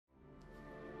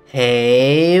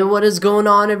Hey, what is going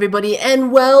on everybody, and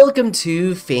welcome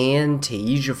to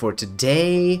Fantasia. For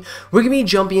today, we're going to be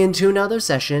jumping into another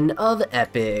session of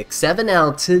Epic 7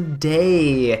 out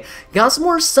today. Got some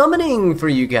more summoning for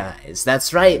you guys,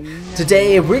 that's right.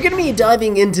 Today, we're going to be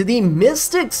diving into the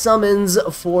Mystic Summons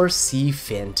for Sea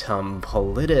Phantom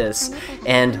Politis.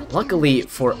 And luckily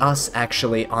for us,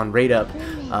 actually, on Raid Up,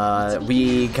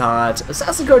 we got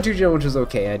Assassin Cartucho, which is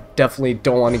okay. I definitely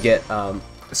don't want to get,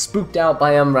 spooked out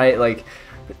by him, right? Like,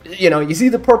 you know, you see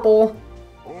the purple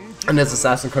and it's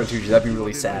Assassin Cartucho, that'd be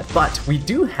really sad. But we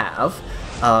do have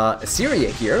Assyria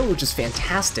here, which is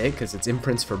fantastic because it's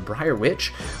imprints for Briar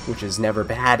Witch, which is never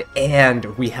bad, and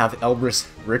we have Elbrus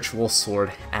Ritual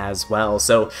Sword as well.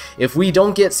 So if we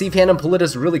don't get Sea Phantom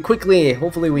Politis really quickly,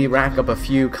 hopefully we rack up a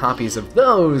few copies of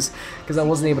those, because I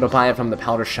wasn't able to buy it from the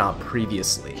powder shop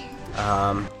previously.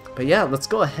 But yeah, let's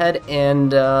go ahead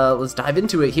and let's dive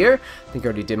into it here. I think I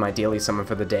already did my daily summon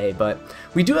for the day, but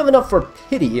we do have enough for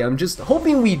pity. I'm just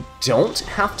hoping we don't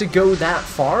have to go that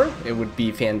far. It would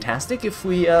be fantastic if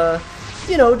we,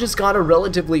 you know, just got her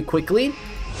relatively quickly.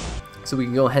 So we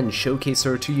can go ahead and showcase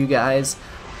her to you guys.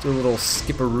 Do a little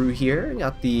skipperoo here.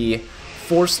 Got the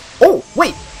force. Oh,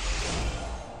 wait!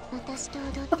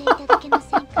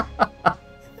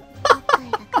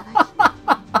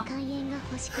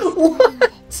 What?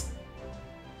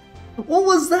 What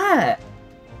was that?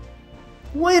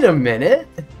 Wait a minute.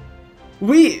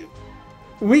 We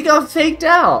got faked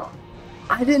out.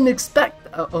 I didn't expect.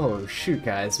 Oh shoot,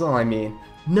 guys. Well, I mean,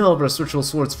 no Ritual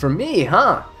Swords for me,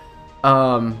 huh?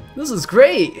 This is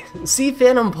great. Sea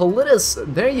Phantom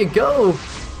Politis. There you go.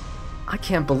 I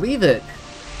can't believe it.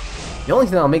 The only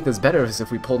thing that'll make this better is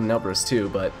if we pulled an Elbrus too,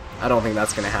 but I don't think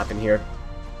that's gonna happen here.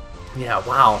 Yeah,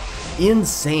 wow.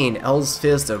 Insane. El's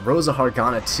Fist, a Rosa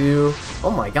Hargana too.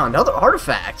 Oh my god, another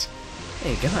artifact!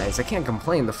 Hey guys, I can't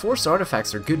complain. The force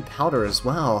artifacts are good powder as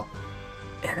well.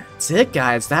 And that's it,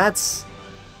 guys. That's...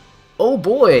 Oh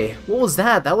boy, what was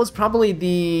that? That was probably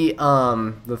the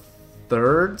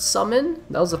third summon?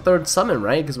 That was the third summon,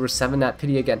 right? Because we're 7 at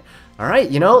pity again.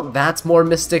 Alright, you know, that's more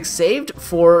mystics saved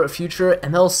for future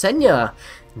ML Senya.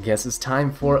 Guess it's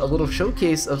time for a little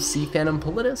showcase of Sea Phantom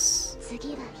Politis.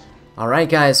 Alright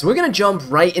guys, so we're going to jump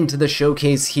right into the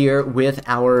showcase here with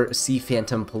our Sea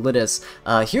Phantom Politis.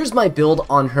 Here's my build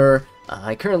on her.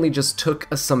 I currently just took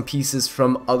some pieces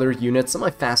from other units, some of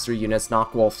my faster units,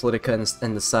 Knockwall, Flitica,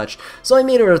 and the such. So I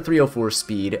made her a 304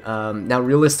 speed. Now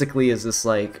realistically, is this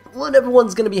like what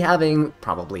everyone's going to be having?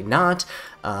 Probably not.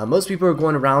 Most people are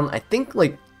going around, I think,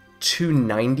 like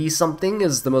 290 something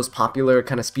is the most popular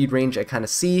kind of speed range I kind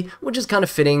of see, which is kind of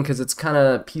fitting because it's kind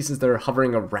of pieces that are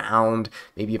hovering around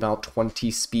maybe about 20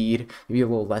 speed, maybe a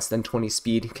little less than 20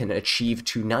 speed can achieve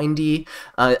 290.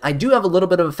 I do have a little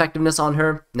bit of effectiveness on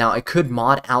her. Now I could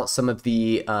mod out some of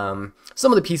the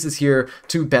pieces here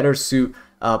to better suit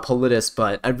Politis,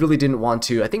 but I really didn't want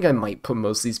to. I think I might put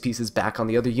most of these pieces back on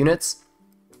the other units,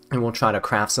 and we'll try to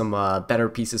craft some better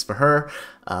pieces for her.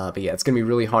 But yeah, it's going to be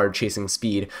really hard chasing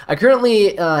speed. I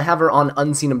currently have her on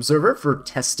Unseen Observer for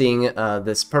testing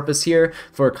this purpose here,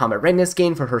 for combat readiness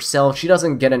gain for herself. She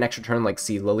doesn't get an extra turn like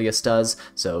C. Lilius does,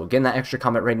 so getting that extra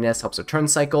combat readiness helps her turn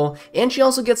cycle. And she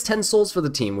also gets 10 souls for the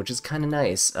team, which is kind of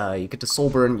nice. You get to soul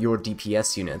burn your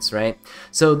DPS units, right?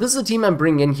 So this is a team I'm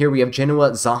bringing in here. We have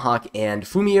Genoa, Zahak, and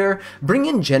Fumir. Bring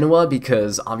in Genoa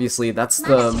because obviously that's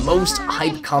the most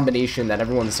hype combination that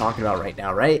everyone's talking about right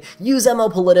now, right? Use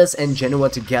ML Politis and Genoa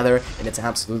together, and it's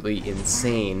absolutely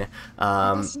insane.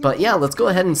 But yeah, let's go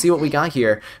ahead and see what we got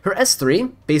here. Her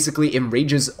S3 basically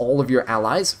enrages all of your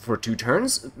allies for 2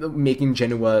 turns, making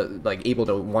Genoa like able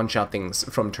to one-shot things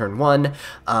from turn 1.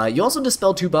 You also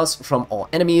dispel 2 buffs from all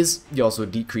enemies. You also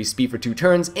decrease speed for 2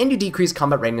 turns, and you decrease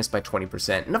combat readiness by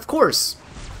 20%. And of course,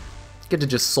 get to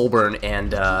just soul burn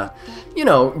and, you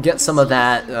know, get some of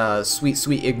that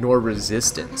sweet ignore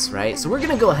resistance, right? So we're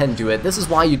gonna go ahead and do it. This is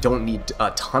why you don't need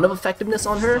a ton of effectiveness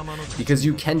on her, because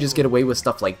you can just get away with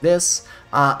stuff like this.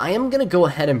 I am gonna go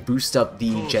ahead and boost up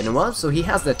the Genoa, so he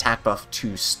has the attack buff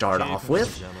to start off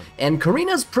with. And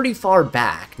Karina's pretty far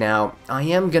back. Now, I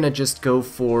am gonna just go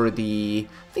for the...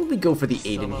 I think we go for the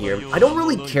Aiden here. I don't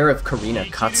really care if Karina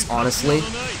cuts, honestly.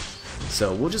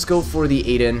 So we'll just go for the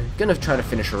Aiden. Gonna try to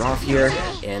finish her off here,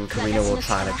 and Karina will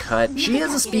try to cut. She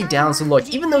has a speed down, so look,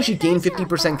 even though she gained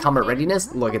 50% combat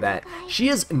readiness, look at that. She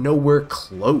is nowhere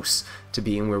close to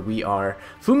being where we are.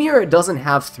 Fumir doesn't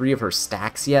have 3 of her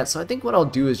stacks yet, so I think what I'll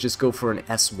do is just go for an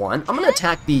S1. I'm gonna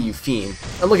attack the Euphine,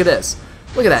 and look at this.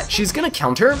 Look at that. She's gonna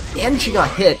counter, and she got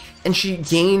hit, and she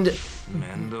gained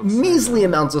measly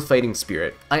amounts of fighting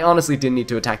spirit. I honestly didn't need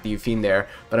to attack the Euphine there,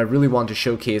 but I really wanted to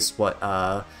showcase what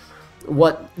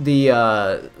what the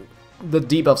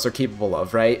debuffs are capable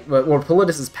of, right? Or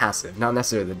Politis is passive, not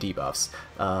necessarily the debuffs.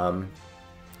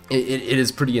 It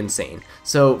is pretty insane.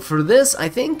 So for this, I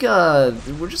think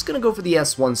we're just going to go for the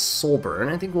S1 Soul Burn.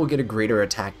 I think we'll get a greater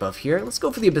attack buff here. Let's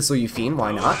go for the Abyssal Euphine,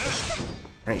 why not?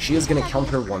 Alright, she is going to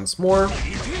counter once more.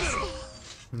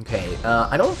 Okay,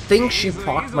 I don't think she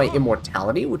procced my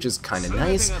Immortality, which is kind of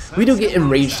nice. We do get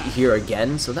Enraged here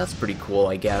again, so that's pretty cool,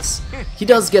 I guess. He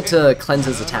does get to cleanse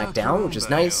his attack down, which is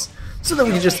nice, so that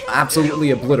we can just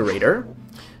absolutely obliterate her.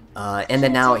 And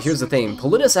then now, here's the thing.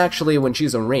 Politis actually, when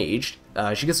she's enraged,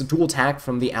 she gets a dual attack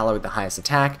from the ally with the highest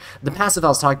attack. The passive I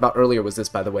was talking about earlier was this,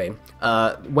 by the way.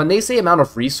 When they say amount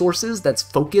of resources, that's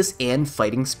focus and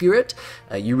fighting spirit,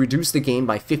 you reduce the gain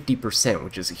by 50%,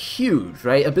 which is huge,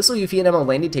 right? Abyssal Yuffie and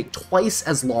Emelandi take twice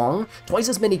as long, twice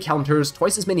as many counters,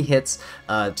 twice as many hits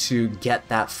to get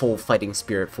that full fighting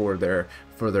spirit for their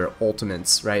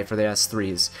ultimates, right, for their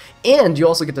S3s. And you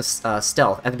also get to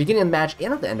stealth at the beginning of the match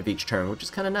and at the end of each turn, which is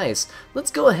kind of nice.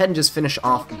 Let's go ahead and just finish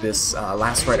off this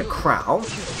last Rider Crow.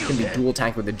 Can be dual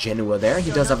attack with the Genua there.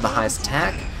 He does have the highest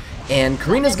attack. And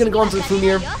Karina's going to go into the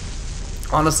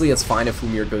Fumir. Honestly, it's fine if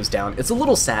Fumir goes down. It's a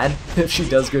little sad if she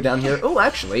does go down here. Oh,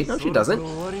 actually, no, she doesn't.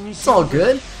 It's all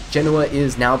good. Genua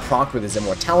is now procced with his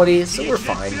Immortality, so we're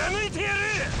fine.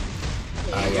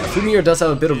 Yeah, Fumir does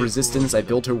have a bit of resistance. I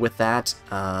built her with that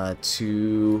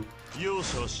to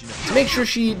make sure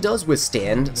she does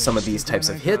withstand some of these types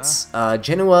of hits.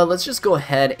 Genua, let's just go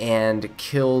ahead and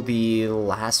kill the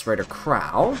last Rider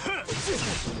Crow.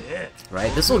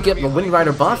 Right, this will get the Wind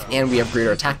Rider buff, and we have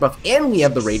greater attack buff, and we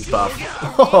have the rage buff.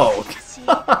 Oh,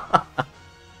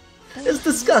 it's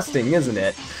disgusting, isn't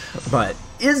it? But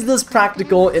is this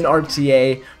practical in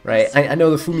RTA? Right, I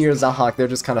know the Fumir Zahak, they're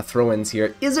just kind of throw-ins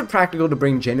here. Is it practical to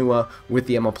bring Genua with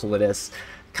the Politis?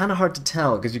 Kind of hard to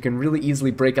tell, because you can really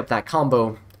easily break up that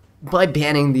combo by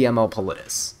banning the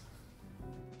Politis.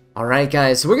 Alright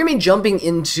guys, so we're going to be jumping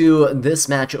into this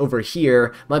match over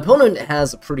here. My opponent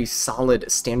has a pretty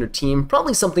solid standard team,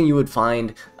 probably something you would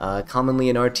find commonly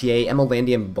in RTA.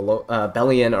 Emelandi and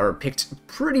Bellion are picked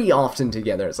pretty often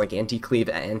together. It's like anti-cleave,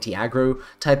 anti-aggro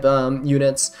type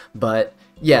units, but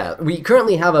yeah, we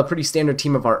currently have a pretty standard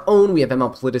team of our own. We have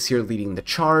Politis here leading the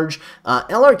charge.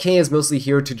 LRK is mostly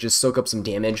here to just soak up some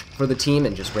damage for the team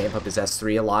and just ramp up his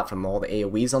S3 a lot from all the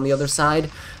AoEs on the other side.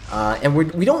 And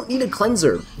we don't need a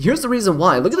cleanser. Here's the reason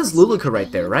why. Look at this Luluka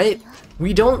right there, right?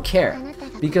 We don't care,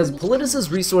 because Politis'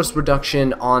 resource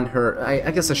reduction on her, I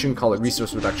guess I shouldn't call it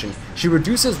resource reduction, she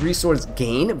reduces resource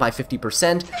gain by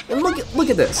 50%, and look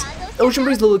at this. Ocean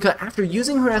Breeze Luluka, after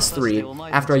using her S3,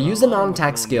 after I use the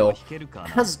non-attack skill,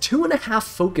 has 2.5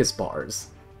 focus bars.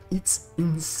 It's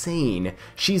insane.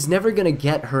 She's never gonna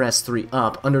get her S3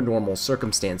 up under normal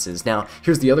circumstances. Now,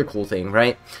 here's the other cool thing,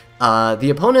 right? The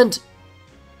opponent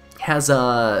has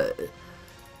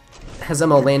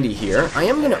Emelandi here. I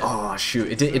am gonna, oh shoot,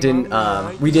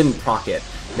 we didn't proc it.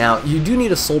 Now, you do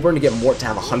need a Soul Burn to get Mort to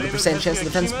have a 100% chance of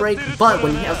defense break, but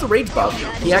when he has the Rage buff,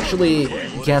 he actually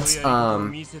gets,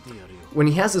 when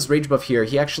he has this Rage buff here,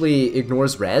 he actually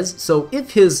ignores res, so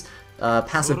if his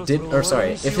passive did, or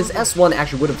sorry, if his S1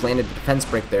 actually would have landed the defense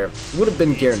break there, it would have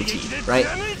been guaranteed, right?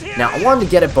 Now, I wanted to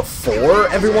get it before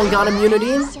everyone got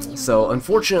immunity, so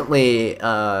unfortunately,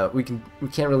 we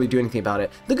can't really do anything about it.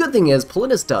 The good thing is,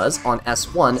 Politis does, on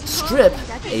S1, strip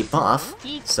a buff,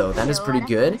 so that is pretty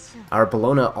good. Our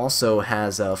Bologna also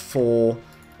has a full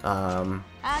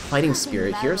fighting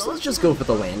spirit here, so let's just go for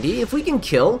the Landy. If we can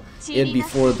kill, it'd be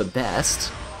for the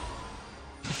best.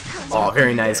 Oh,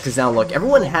 very nice, because now look,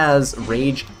 everyone has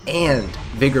Rage and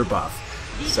Vigor buff.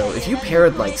 So if you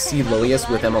paired like C. Lilius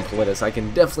with Politis, I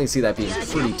can definitely see that being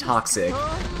pretty toxic.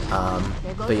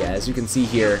 But yeah, as you can see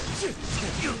here,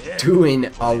 doing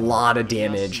a lot of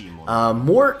damage.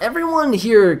 Everyone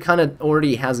here kind of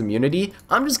already has immunity.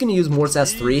 I'm just going to use Mort's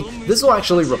S3. This will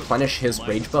actually replenish his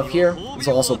Rage buff here. This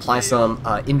will also apply some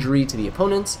injury to the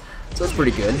opponents, so it's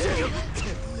pretty good.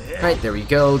 Alright, there we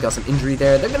go, got some injury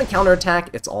there. They're going to counterattack,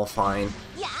 it's all fine.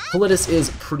 Politis is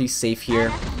pretty safe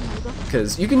here,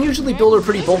 because you can usually build her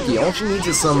pretty bulky. All she needs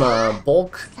is some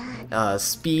bulk,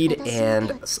 speed,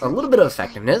 and a little bit of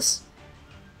effectiveness.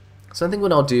 So I think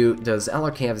what I'll do, does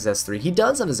LRK have his S3? He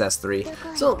does have his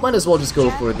S3, so might as well just go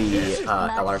for the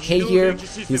LRK here.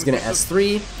 He's going to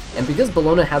S3, and because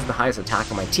Bologna has the highest attack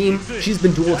on my team, she's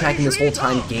been dual attacking this whole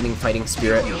time, gaining fighting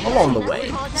spirit along the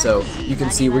way. So you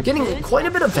can see we're getting quite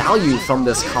a bit of value from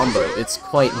this combo. It's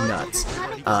quite nuts.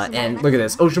 And look at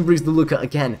this, Ocean Breeze Luluka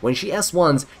again. When she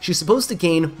S1s, she's supposed to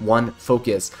gain 1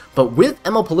 focus. But with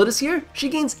Politis here, she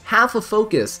gains half a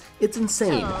focus. It's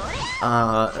insane.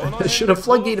 Should a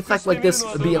floodgate effect like this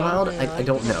be allowed? I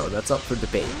don't know. That's up for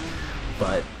debate.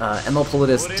 But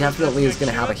Politis definitely is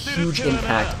going to have a huge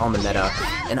impact on the meta,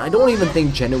 and I don't even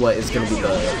think Genua is going to be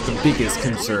the biggest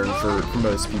concern for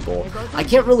most people. I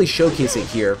can't really showcase it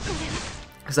here,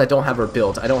 because I don't have her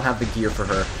built, I don't have the gear for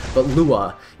her, but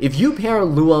Lua, if you pair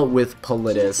Lua with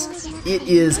Politis, it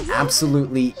is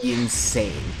absolutely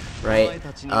insane. Right?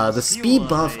 The speed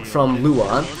buff from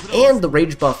Lua and the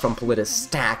rage buff from Politis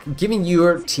stack, giving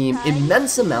your team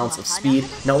immense amounts of speed.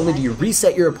 Not only do you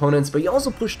reset your opponents, but you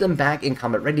also push them back in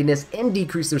combat readiness and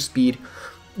decrease their speed.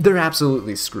 They're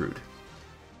absolutely screwed.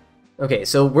 Okay,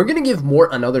 so we're going to give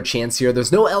Mort another chance here.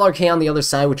 There's no LRK on the other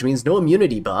side, which means no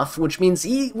immunity buff, which means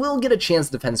he will get a chance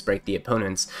to defense break the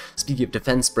opponents. Speaking of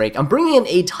defense break, I'm bringing in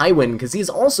a Tywin because he's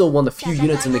also one of the few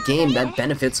units in the game that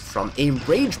benefits from a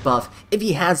rage buff. If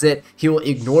he has it, he will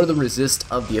ignore the resist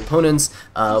of the opponents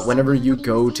whenever you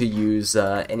go to use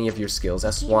any of your skills,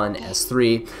 S1,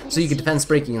 S3. So you can defense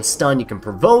break, you can stun, you can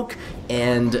provoke,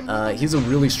 and he's a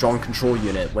really strong control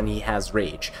unit when he has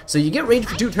rage. So you get rage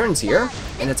for 2 turns here,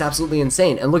 and it's absolutely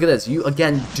insane. And look at this, you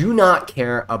again do not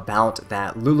care about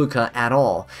that Luluka at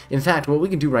all. In fact, what we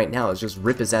can do right now is just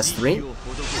rip his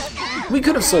S3. We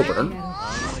could have soul burn.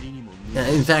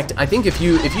 In fact, I think if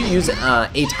you use a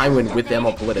Tywin with the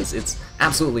Politis, it's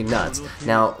absolutely nuts.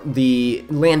 Now, the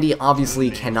Landy obviously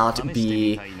cannot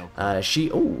be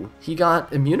he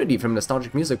got immunity from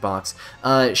Nostalgic Music Box.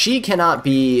 She cannot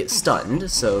be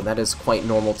stunned, so that is quite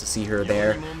normal to see her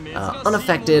there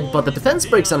unaffected, but the defense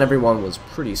breaks on everyone was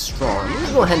pretty strong.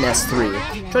 Let's go ahead and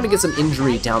S3, try to get some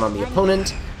injury down on the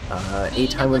opponent.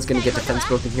 Tywin's gonna get defense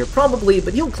broken here probably,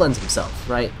 but he'll cleanse himself,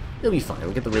 right? He'll be fine.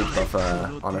 We'll get the rage buff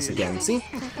on us again. See?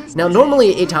 Now,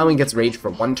 normally Tywin gets rage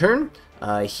for 1 turn.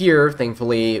 Here,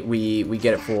 thankfully, we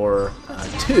get it for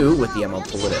 2 with the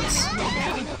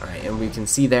Politis. Alright, and we can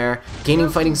see there, gaining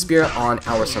Fighting Spirit on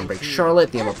our Sunbreak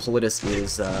Charlotte. The Politis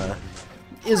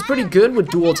is pretty good with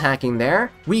dual attacking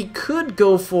there. We could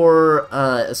go for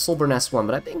a Soulburn S1,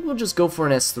 but I think we'll just go for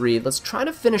an S3. Let's try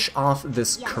to finish off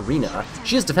this Karina.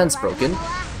 She has defense broken.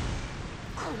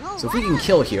 So if we can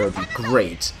kill here, it would be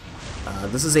great.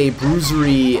 This is a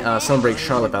bruisery Sunbreak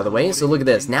Charlotte, by the way. So look at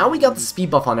this. Now we got the speed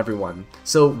buff on everyone.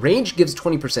 So rage gives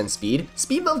 20% speed.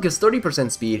 Speed buff gives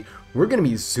 30% speed. We're going to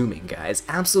be zooming, guys.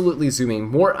 Absolutely zooming.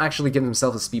 Mort actually giving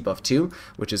himself a speed buff too,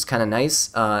 which is kind of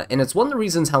nice. And it's one of the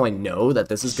reasons how I know that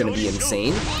this is going to be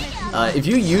insane. If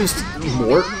you used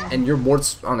Mort and your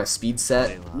Mort's on a speed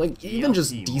set, like even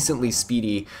just decently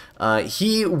speedy,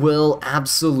 he will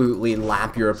absolutely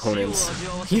lap your opponents.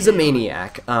 He's a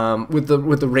maniac with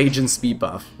the rage and speed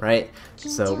buff, right?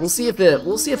 So we'll see if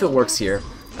it works here.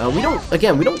 We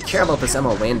don't care about this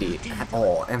Emma Landy at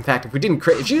all. In fact,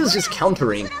 if she was just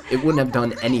countering, it wouldn't have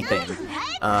done anything.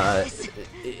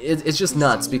 It's just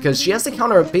nuts because she has to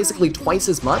counter basically twice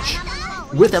as much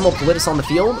with Politis on the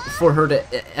field for her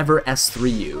to ever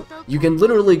S3 you. You can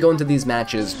literally go into these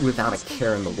matches without a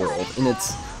care in the world, and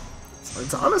it's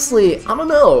honestly, I don't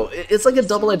know, it's like a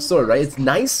double-edged sword, right? It's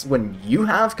nice when you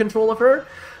have control of her,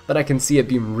 but I can see it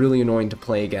being really annoying to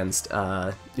play against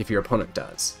if your opponent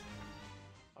does.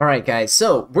 Alright guys,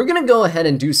 so we're going to go ahead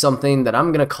and do something that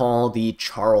I'm going to call the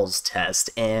Charles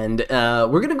test, and we're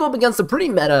going to go up against a pretty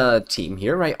meta team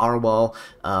here, right? Arwell,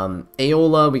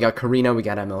 Aola, we got Karina, we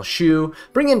got ML Shu.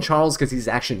 Bring in Charles because he's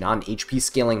actually not an HP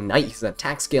scaling knight, he's an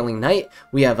attack scaling knight.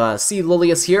 We have C.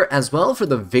 Lilius here as well for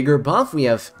the vigor buff. We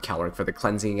have Calric for the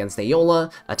cleansing against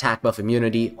Aola, attack buff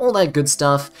immunity, all that good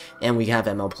stuff, and we have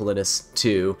ML Politis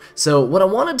too. So what I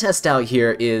want to test out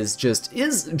here is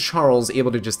Charles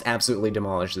able to just absolutely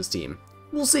demolish this team?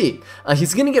 We'll see.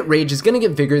 He's gonna get rage, he's gonna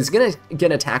get vigor, he's gonna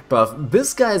get attack buff.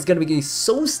 This guy is gonna be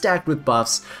so stacked with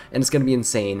buffs, and it's gonna be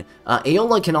insane.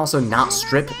 Aola can also not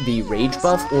strip the rage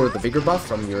buff or the vigor buff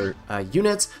from your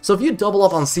units, so if you double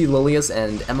up on C. Lilius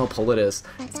and Emma Politis,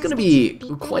 it's gonna be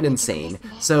quite insane.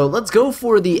 So let's go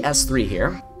for the S3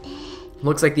 here.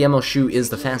 Looks like the ML Shu is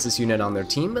the fastest unit on their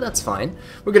team, but that's fine.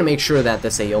 We're gonna make sure that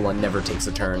this Aola never takes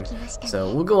a turn.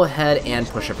 So we'll go ahead and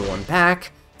push everyone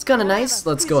back. It's kind of nice.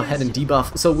 Let's go ahead and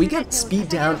debuff. So we get speed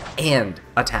down and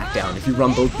attack down if you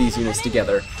run both these units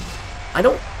together. I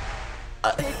don't...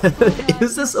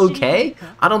 is this okay?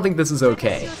 I don't think this is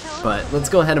okay. But let's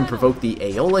go ahead and provoke the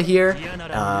Aola here.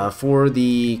 For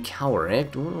the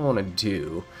Calric, what do I want to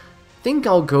do? think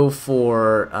I'll go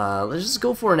for, let's just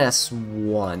go for an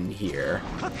S1 here.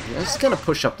 Let's just kind of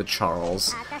push up the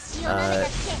Charles.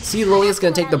 See, Lilia's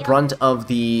going to take the brunt of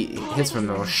the hits from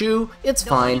the Shu. It's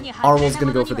fine. Arwol's going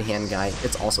to go for the hand guy.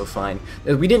 It's also fine.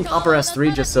 We didn't pop our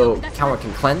S3 just so Counter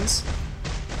can cleanse.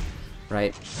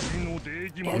 Right?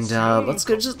 And let's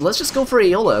just go for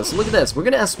Aeola. So look at this. We're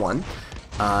going to S1.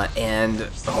 And,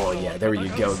 oh yeah, there you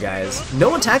go, guys.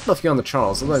 No attack buff here on the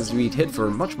Charles, otherwise we'd hit for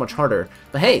much, much harder.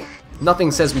 But hey, nothing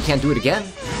says we can't do it again.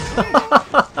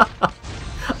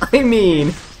 I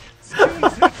mean,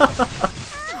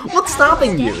 what's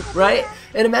stopping you, right?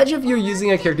 And imagine if you're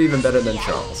using a character even better than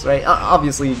Charles, right?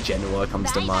 Obviously, Genoa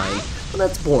comes to mind, but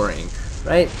that's boring.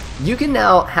 Right? You can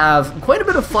now have quite a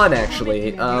bit of fun,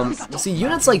 actually. See,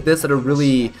 units like this that are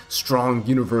really strong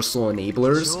universal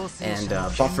enablers and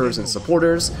buffers and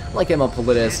supporters, like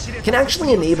Politis, can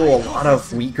actually enable a lot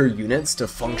of weaker units to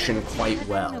function quite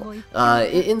well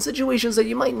in situations that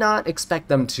you might not expect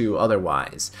them to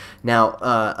otherwise. Now,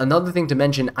 another thing to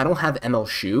mention, I don't have ML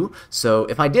Shu, so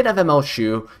if I did have ML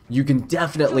Shu, you can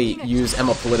definitely use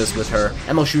Politis with her.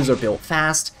 ML Shus are built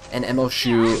fast, and ML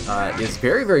Shu is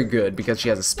very, very good because she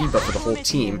has a speed buff for the whole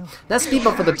team. That speed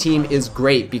buff for the team is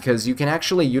great because you can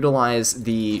actually utilize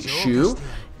the Shu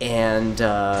and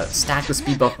stack the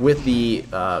speed buff with the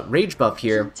rage buff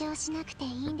here,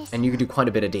 and you can do quite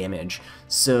a bit of damage.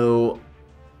 So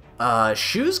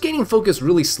Shu's gaining focus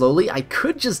really slowly. I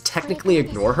could just technically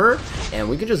ignore her, and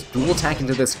we could just dual attack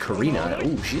into this Karina.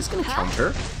 Ooh, she's gonna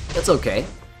counter. That's okay.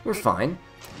 We're fine.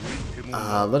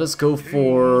 Let us go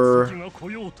for...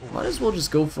 Might as well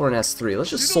just go for an S3. Let's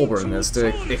just Soul Burn this to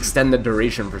extend the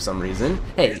duration for some reason.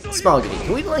 Hey, Spaghetti,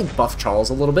 can we, like, buff Charles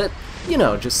a little bit? You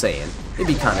know, just saying. It'd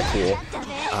be kind of cool.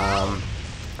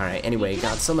 Alright, anyway,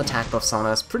 got some attack buffs on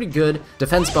us. Pretty good.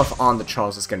 Defense buff on the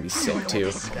Charles is going to be sick,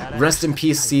 too. Rest in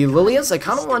peace, C. Lilias. I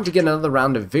kind of wanted to get another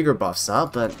round of Vigor buffs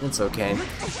up, but it's okay.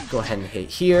 Go ahead and hit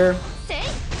here.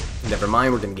 Never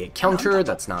mind, we're going to get countered.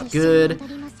 That's not good.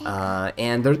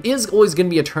 And there is always going to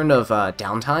be a turn of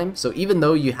downtime, so even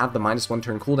though you have the -1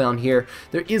 turn cooldown here,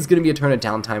 there is going to be a turn of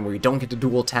downtime where you don't get to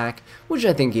dual attack, which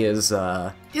I think is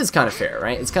kind of fair,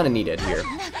 right? It's kind of needed here.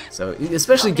 So,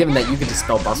 especially given that you can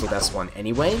dispel buffs with S1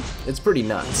 anyway, it's pretty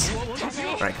nuts.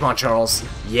 Alright, come on, Charles.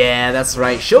 Yeah, that's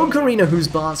right. Show Karina who's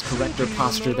boss. Correct her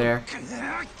posture there.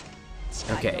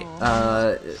 Okay,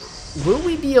 will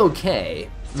we be okay?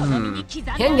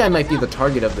 Hand guy might be the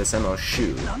target of this MO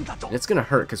Shu. It's gonna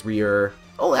hurt because we are...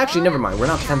 Oh, actually, never mind. We're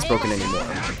not defense broken anymore.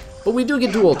 But we do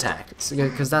get dual attack,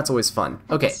 because that's always fun.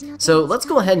 Okay, so let's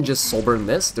go ahead and just Soul Burn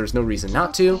this. There's no reason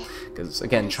not to, because,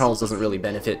 again, Charles doesn't really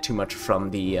benefit too much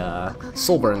from the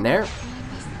Soul Burn there.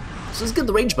 So let's get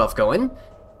the Rage buff going.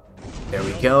 There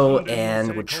we go,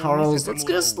 and with Charles,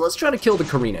 let's try to kill the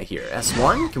Karina here.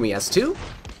 S1, can we S2?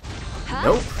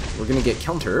 Nope, we're gonna get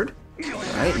countered.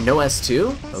 Alright, no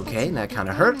S2. Okay, that kind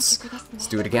of hurts. Let's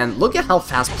do it again. Look at how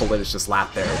fast Politis just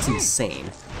lapped there. It's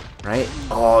insane. Right?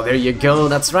 Oh, there you go.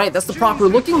 That's right. That's the prop we're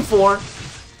looking for.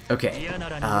 Okay,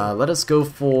 let us go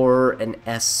for an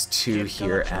S2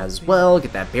 here as well.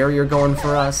 Get that barrier going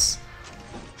for us.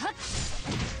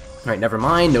 Alright, never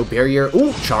mind. No barrier.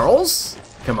 Ooh, Charles?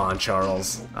 Come on,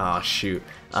 Charles. Oh, shoot.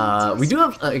 We do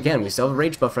have, again, we still have a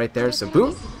rage buff right there, so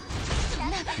boom.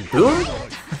 Boom.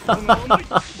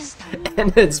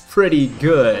 And it's pretty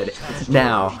good.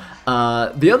 Now,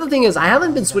 the other thing is, I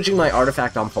haven't been switching my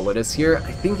artifact on Politis here.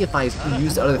 I think if I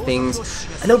used other things,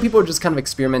 I know people are just kind of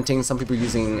experimenting. Some people are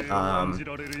using,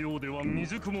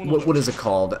 what is it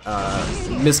called?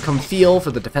 Miscom Feel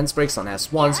for the defense breaks on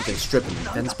S1, so you can strip and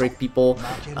defense break people.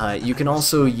 You can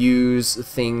also use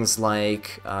things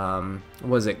like,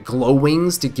 what is it, Glow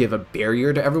Wings to give a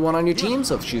barrier to everyone on your team,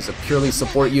 so if she's a purely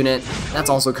support unit,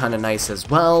 that's also kind of nice as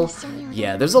well.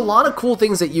 Yeah, there's a lot of cool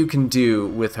things that you can do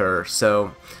with her,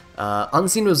 so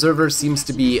Unseen Observer seems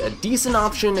to be a decent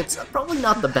option. It's probably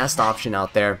not the best option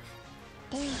out there.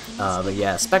 But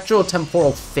yeah, Spatial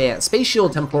Temporal Fan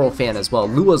as well,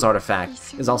 Lua's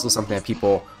artifact, is also something that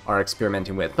people are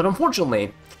experimenting with, but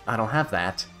unfortunately, I don't have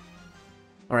that.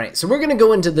 Alright, so we're going to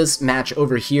go into this match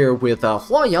over here with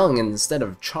Hua Young instead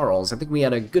of Charles. I think we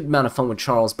had a good amount of fun with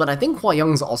Charles, but I think Hua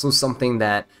Young's also something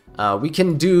that we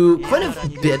can do quite a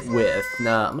bit with.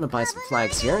 I'm going to buy some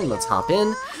flags here, and let's hop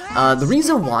in. The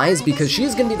reason why is because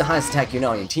she's going to be the highest attack unit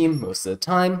on your team most of the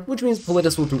time, which means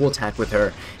Politis will dual attack with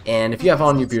her, and if you have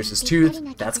on your Beerus's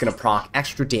Tooth, that's going to proc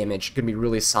extra damage, going to be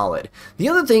really solid. The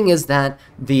other thing is that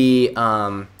the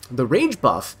Rage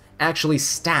buff actually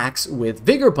stacks with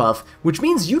Vigor buff, which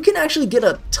means you can actually get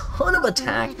a ton of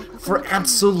attack for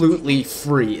absolutely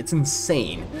free. It's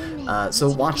insane. So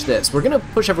watch this. We're gonna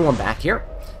push everyone back here.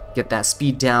 Get that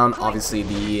speed down. Obviously,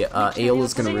 the Aeola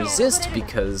is going to resist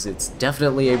because it's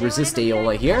definitely a resist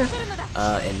Aeola here,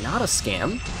 and not a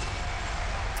scam.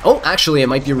 Oh, actually, it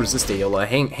might be a resist Aeola.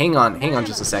 Hang on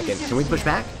just a second. Can we push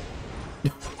back?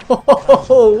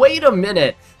 Oh, wait a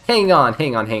minute. Hang on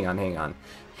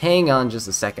just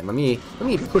a second. Let me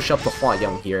push up the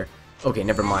Hua-Young here. Okay,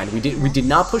 never mind. We did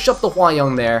not push up the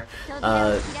Hua-Young there.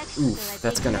 Oof,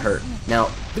 that's gonna hurt. Now,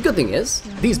 the good thing is,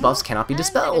 these buffs cannot be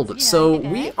dispelled, so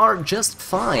we are just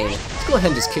fine. Let's go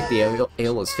ahead and just kick the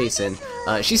Aeola's face in.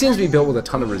 She seems to be built with a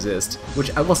ton of resist,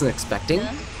 which I wasn't expecting,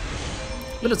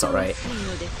 but it's alright.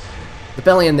 The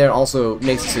Bellion there also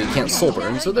makes it so you can't soul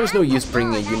burn, so there's no use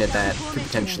bringing a unit that could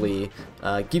potentially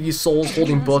give you souls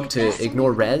holding book to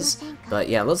ignore res. But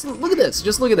yeah, let's look at this.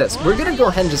 Just look at this. We're gonna go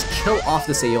ahead and just kill off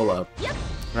this Aeola,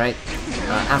 right?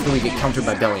 After we get countered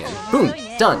by Bellion. Boom,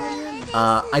 done.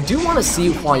 I do want to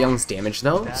see Hua-Young's damage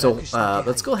though, so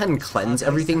let's go ahead and cleanse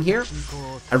everything here.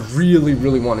 I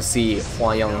really want to see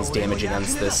Hua-Young's damage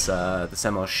against this this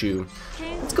ML Shu.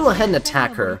 Let's go ahead and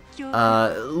attack her.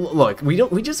 Look,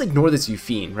 we just ignore this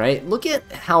Yufine, right? Look at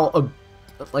how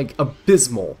like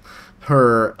abysmal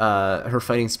her her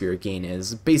fighting spirit gain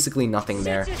is. Basically nothing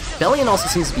there. Bellion also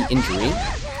seems to be injury,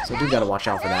 so I do gotta watch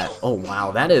out for that. Oh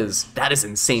wow, that is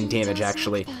insane damage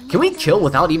actually. Can we kill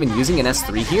without even using an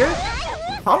S3 here?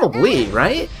 Probably,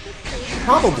 right?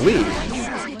 Probably.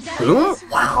 Boom!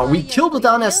 Wow, we killed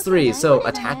without an S3. So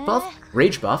attack buff,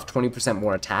 rage buff, 20%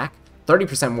 more attack,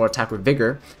 30% more attack with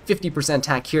vigor, 50%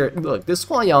 attack here. Look, this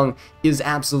Hua-Young is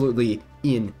absolutely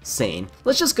insane.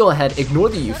 Let's just go ahead, ignore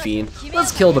the Yufine.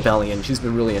 Let's kill the Bellion. She's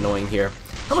been really annoying here.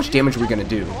 How much damage are we gonna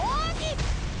do?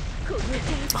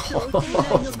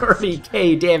 Oh,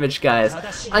 30k damage,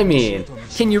 guys. I mean,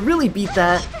 can you really beat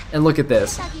that? And look at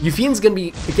this. Yufine's gonna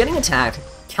be getting attacked,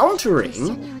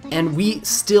 countering, and we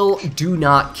still do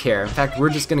not care. In fact, we're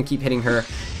just gonna keep hitting her.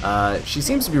 She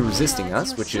seems to be resisting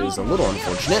us, which is a little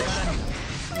unfortunate.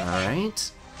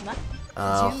 Alright.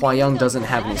 Hua-Young doesn't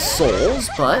have any souls,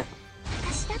 but...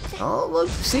 Oh, look,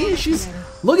 see,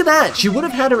 look at that! She would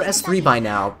have had her S3 by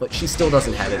now, but she still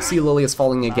doesn't have it. See, Lily is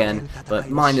falling again, but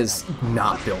mine is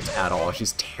not built at all.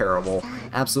 She's terrible.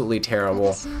 Absolutely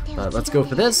terrible. Let's go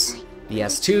for this. The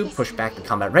S2, push back the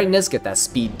combat readiness, get that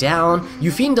speed down.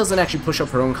 Yufine doesn't actually push up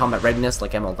her own combat readiness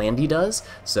like Emma Landy does,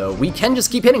 so we can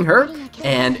just keep hitting her,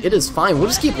 and it is fine. We'll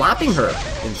just keep lapping her,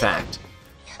 in fact.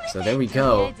 So there we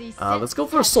go. Let's go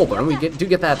for a soul burn. We do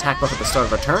get that attack buff at the start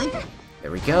of our turn. There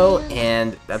we go,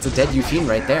 and that's a dead Yufine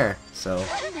right there. So,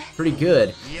 pretty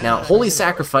good. Now, Holy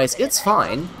Sacrifice, it's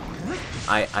fine.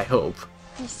 I hope.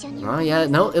 Oh, yeah,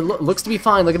 no, it looks to be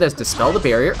fine. Look at this. Dispel the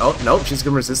barrier. Oh, nope, she's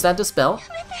going to resist that dispel.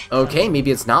 Okay, maybe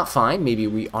it's not fine. Maybe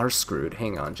we are screwed.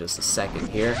 Hang on just a second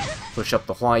here. Push up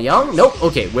the Hua-Young. Nope.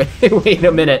 Okay, wait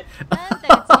a minute.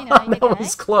 That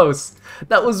was close.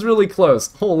 That was really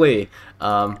close. Holy.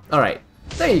 Alright.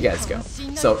 There you guys go.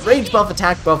 So, rage buff,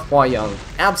 attack buff, Hua-Young.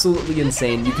 Absolutely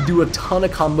insane. You can do a ton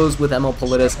of combos with ML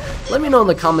Politis. Let me know in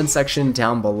the comment section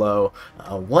down below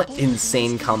what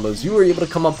insane combos you were able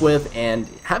to come up with, and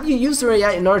have you used her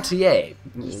yet in RTA?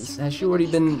 Has she already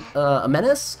been a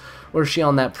menace, or is she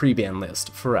on that pre-ban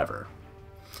list forever?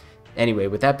 Anyway,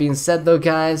 with that being said though,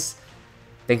 guys,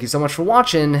 thank you so much for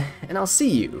watching, and I'll see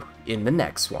you in the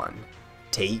next one.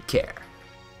 Take care.